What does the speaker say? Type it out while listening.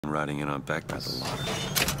Riding in on back by the water.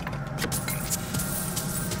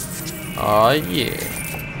 Oh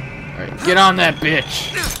yeah. Alright, get on that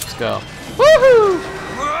bitch. Let's go. Woohoo!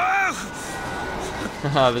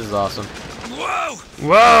 Haha, this is awesome. Whoa!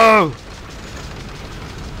 Whoa!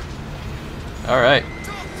 Alright.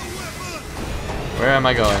 Where am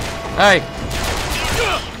I going? Hey!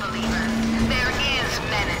 There is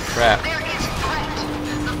menace. Crap. There is threat.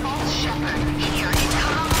 The false shepherd. Here it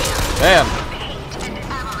comes. Bam! Hate and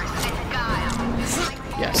avarice and guile.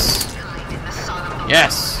 Yes. Kind in the son of the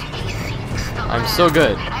Yes! He seeks the I'm land so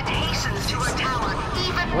good. and hastens to her tower,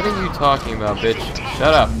 even What are you now talking about, his bitch? intent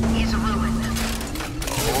Shut up. is ruined.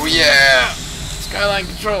 Oh yeah! Skyline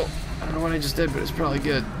control. I don't know what I just did, but it's probably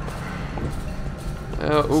good.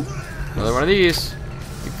 Oop. Another one of these.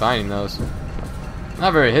 Keep finding those.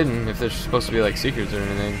 Not very hidden if they're supposed to be like secrets or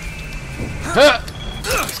anything. Huh!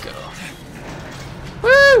 Let's go.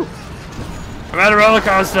 Woo! I'm at a roller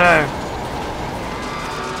coaster!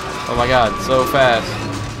 Oh my god, so fast.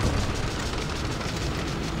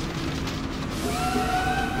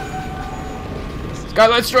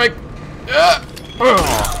 Skylight strike!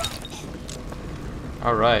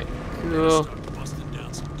 Alright, cool.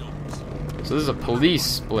 So this is a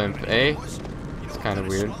police blimp, eh? It's kind of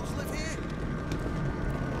weird.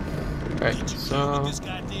 Alright, so...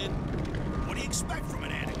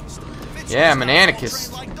 Yeah, I'm an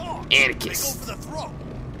anarchist. Anarchist.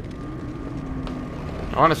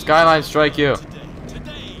 I want to skyline strike you.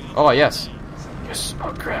 Oh, yes. Yes.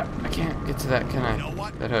 Oh, crap. I can't get to that, can I?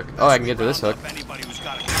 That hook. Oh, I can get to this hook.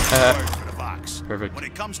 Perfect. When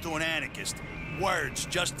it comes to an anarchist, words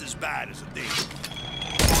just as bad as a deed.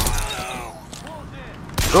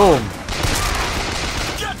 Boom.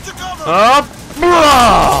 Up.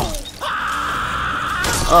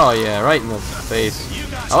 Oh yeah, right in the face.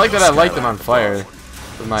 I like that I light them on fire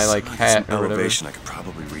with my like hat or whatever. Elevation, I could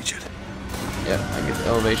probably reach it. Yeah, I get the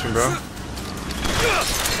elevation, bro.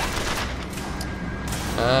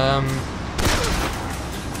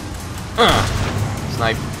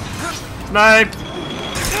 Snipe. Snipe.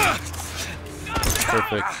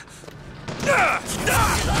 Perfect.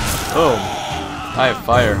 Boom. I have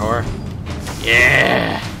fire, whore.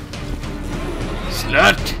 Yeah!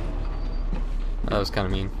 Slut! That was kind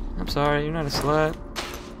of mean. I'm sorry, you're not a slut.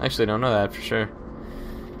 I actually don't know that for sure.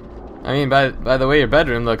 I mean, by the way your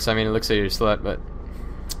bedroom looks, I mean, it looks like you're a slut, but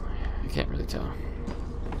I can't really tell.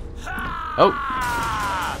 Oh!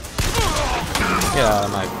 Get out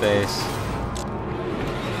of my face.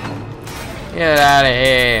 Get out of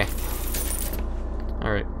here!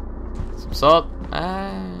 Alright. Some salt.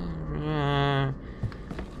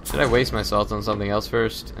 Should I waste my salt on something else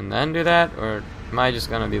first and then do that? Or am I just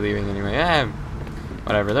gonna be leaving anyway?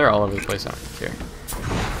 Whatever, they're all over the place. I don't care.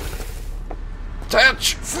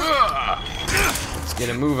 Touch! Let's get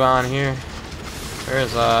a move on here.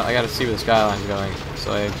 Where's, I gotta see where the skyline's going,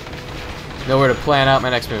 so I know where to plan out my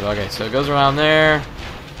next move. Okay, so it goes around there.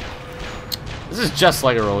 This is just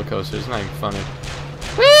like a roller coaster, it's not even funny.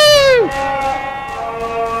 Woo!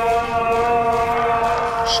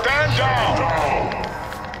 Stand down!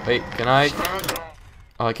 Wait, can I?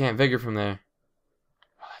 Oh, I can't vigor from there.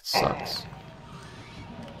 Oh, that sucks.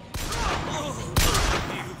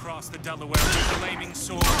 That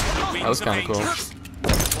was kind of cool.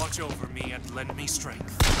 Watch over me and lend me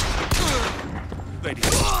strength.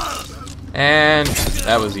 And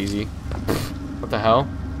that was easy. What the hell?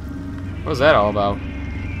 What was that all about?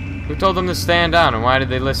 Who told them to stand down and why did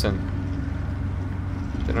they listen?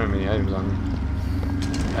 They don't have any items on them.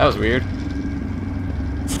 That was weird.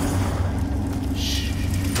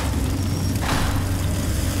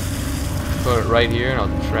 Put it right here and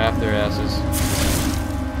I'll trap their asses.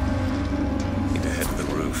 Need to head to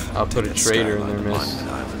the roof. I'll put a traitor in their midst.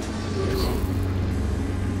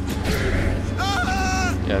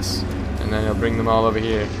 Yes. And then he'll bring them all over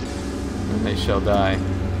here. And they shall die.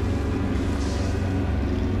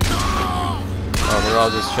 Oh, they're all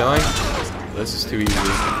just chilling? This is too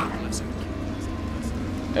easy.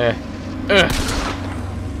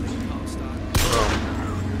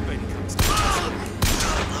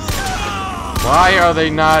 Why are they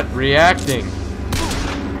not reacting?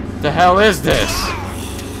 The hell is this?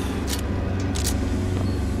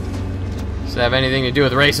 Does it have anything to do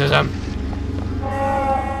with racism?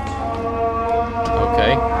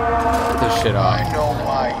 Okay. Get this shit off. I know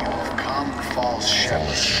why you've come, false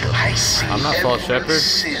shepherd. I see I'm not false shepherd.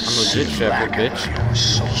 I'm legit shepherd, bitch.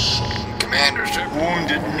 Commander Shepherd.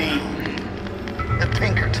 Wounded Knee. The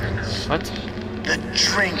Pinkertons. What? The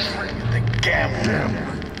drink. The gambling.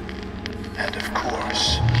 And of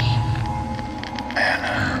course,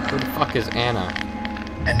 Anna. Who the fuck is Anna?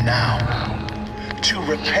 And now, To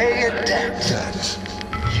repay a debt.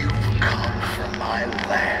 You've come from my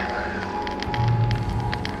land.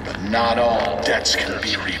 But not all debts can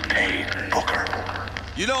be repaid, Booker.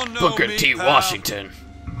 You don't know Booker me, T. pal. Washington.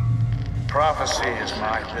 Prophecy is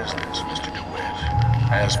my business, Mr.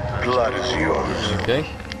 DeWitt. As blood is yours. Okay.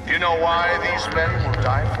 You know why these men will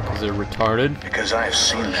die for me? Is it retarded? Because I have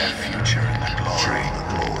seen their future in the glory.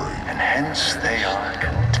 And hence they are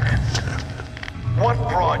content. What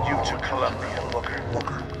brought you to Columbia, Booker?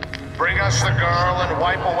 Bring us the girl and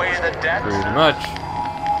wipe away the debt? Pretty much.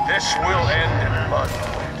 This will end in blood,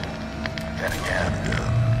 DeWitt. Then again,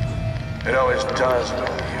 it always does with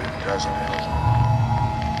you, doesn't it?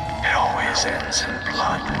 It always ends in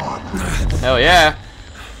blood. Hell yeah.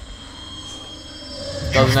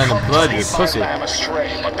 Doesn't end in blood, you pussy. Lamb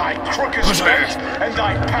astray, but thy crook is bent, and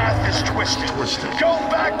thy path is twisted. Go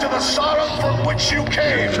back to the Sodom from which you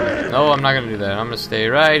came. No, I'm not gonna do that. I'm gonna stay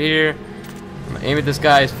right here. I'm gonna aim at this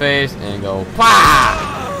guy's face and go,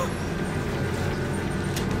 PAH!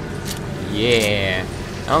 Yeah.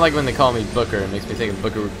 I don't like when they call me Booker. It makes me think of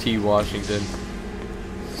Booker T. Washington.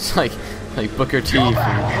 It's like Booker T from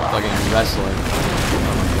fucking wrestling.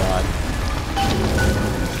 Oh my god.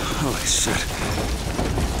 Holy shit.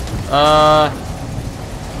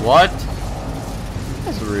 What?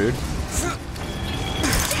 That's rude.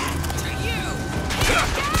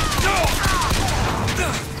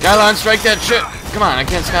 Skyline strike that shit! Come on, I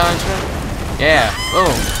can't skyline strike? Yeah,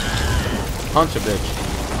 boom. Punch a bitch.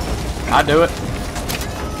 I do it.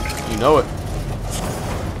 You know it.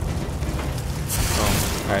 Boom.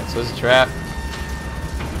 Alright, so this is a trap.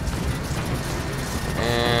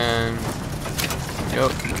 And... Yo.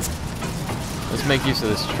 Let's make use of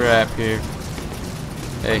this trap here.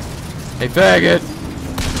 Hey. Hey, faggot!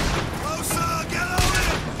 Closer, get on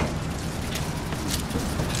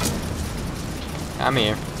it. Come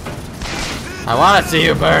here. I want to see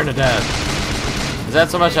you burn to death. Is that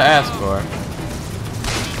so much I asked for?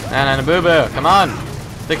 Nah, boo boo. Come on.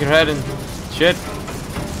 Stick your head in shit.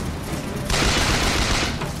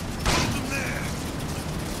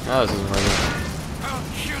 Oh, this isn't working. I'll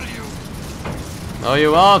kill you. No,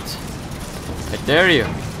 you won't. I dare you.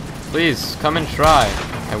 Please, come and try.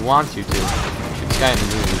 I want you to. Shoot this guy in the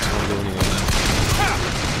movie. Just won't do anything.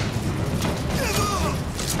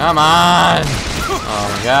 Come on! Oh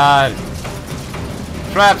my god.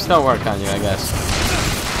 Traps don't work on you, I guess.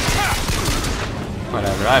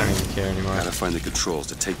 Whatever, I don't even care anymore. Gotta find the controls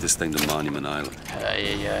to take this thing to Monument Island.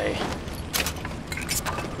 Ay, ay, ay.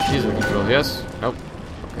 These are controls, yes? Nope.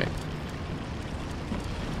 Okay.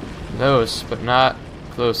 Close, but not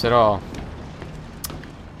close at all.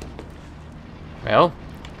 Well.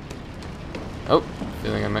 Oh,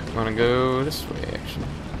 feeling I might want to go this way, actually.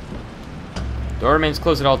 Door remains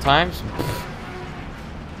closed at all times.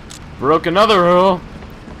 Broke another rule.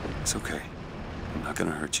 It's okay. I'm not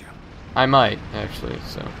gonna hurt you. I might, actually,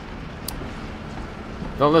 so.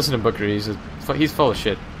 Don't listen to Booker, he's full of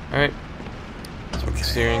shit. Alright.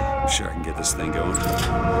 Steering. I'm sure I can get this thing going.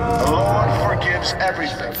 The Lord forgives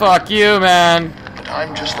everything. Fuck you, man! But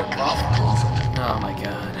I'm just a prophet, Oh my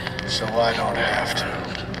god. so I don't have to.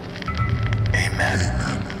 Amen.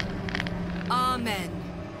 Amen.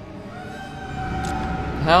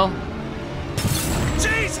 Hell?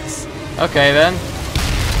 Jesus! Okay then.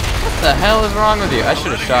 What the hell is wrong with you? I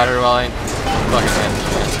should have shot her while I fucking had the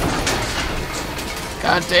chance.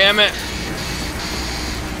 God damn it!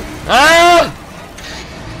 Ah!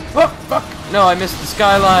 Oh, fuck! No, I missed the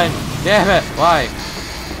skyline. Damn it! Why?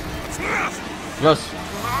 Yes.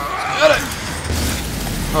 Got it.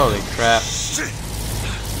 Holy crap!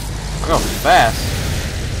 I'm going fast.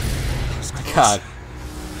 God.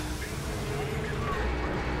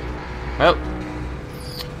 Well.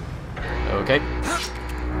 Okay.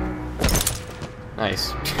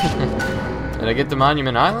 Nice. Did I get the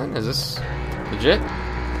Monument Island? Is this legit? I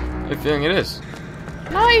have a feeling it is.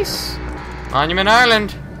 Nice! Monument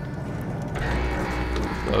Island!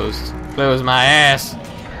 Closed. Closed my ass!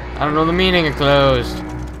 I don't know the meaning of closed.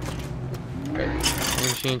 Okay. Same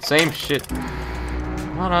machine, same shit.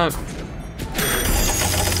 Come on up.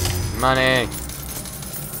 Money.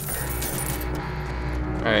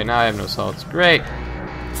 Alright, now I have no salts. Great!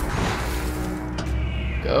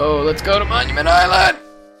 Go, let's go to Monument Island!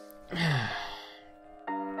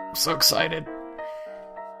 I'm so excited.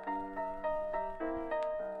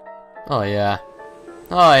 Oh yeah.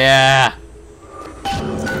 Oh yeah!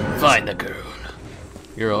 Find the girl.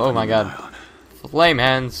 Girl, oh my god. Flame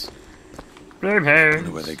hands. Flame I hands.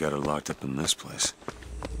 wonder why they got her locked up in this place.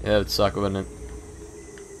 Yeah, that would suck, wouldn't it?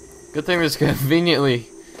 Good thing there's a conveniently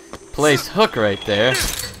placed hook right there.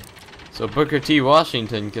 So Booker T.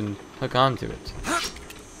 Washington can hook onto it.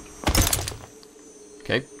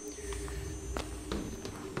 Okay.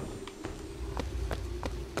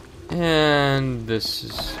 And this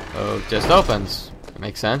is... oh, just opens. That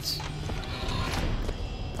makes sense.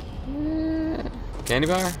 Candy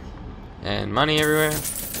bar. And money everywhere.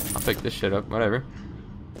 I'll pick this shit up, whatever.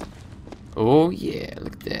 Oh yeah,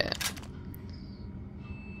 look at that.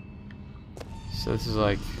 So this is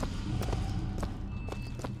like...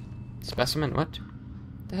 specimen, what?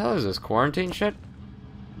 The hell is this, quarantine shit?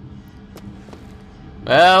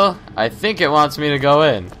 Well, I think it wants me to go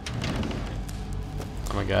in.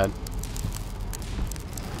 Oh my god.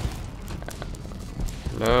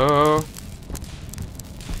 Hello?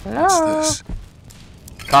 Hello? What's this?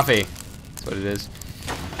 Coffee. That's what it is.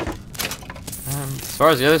 As far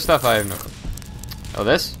as the other stuff, I have no clue. Oh,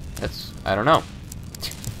 this? That's... I don't know.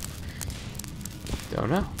 Don't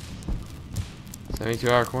know.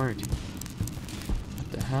 72-hour quarantine.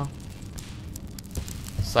 What the hell?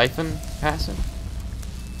 Siphon passing?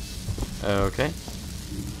 Okay.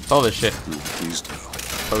 All this shit. Please do.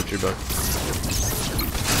 Poetry book.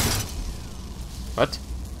 What?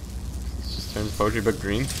 This just turns the poetry book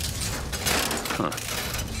green? Huh.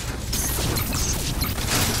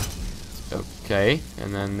 Okay,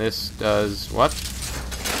 and then this does what?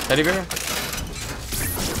 Teddy bear?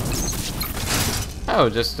 Oh,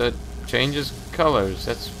 just changes colors.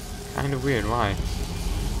 That's kind of weird. Why?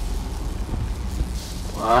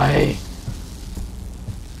 Why?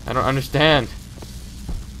 I don't understand. I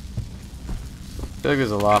feel like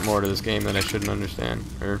there's a lot more to this game that I shouldn't understand,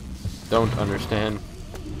 or don't understand,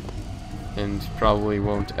 and probably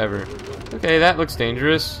won't ever. Okay, that looks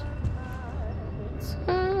dangerous.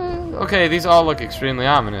 Okay, these all look extremely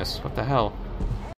ominous. What the hell?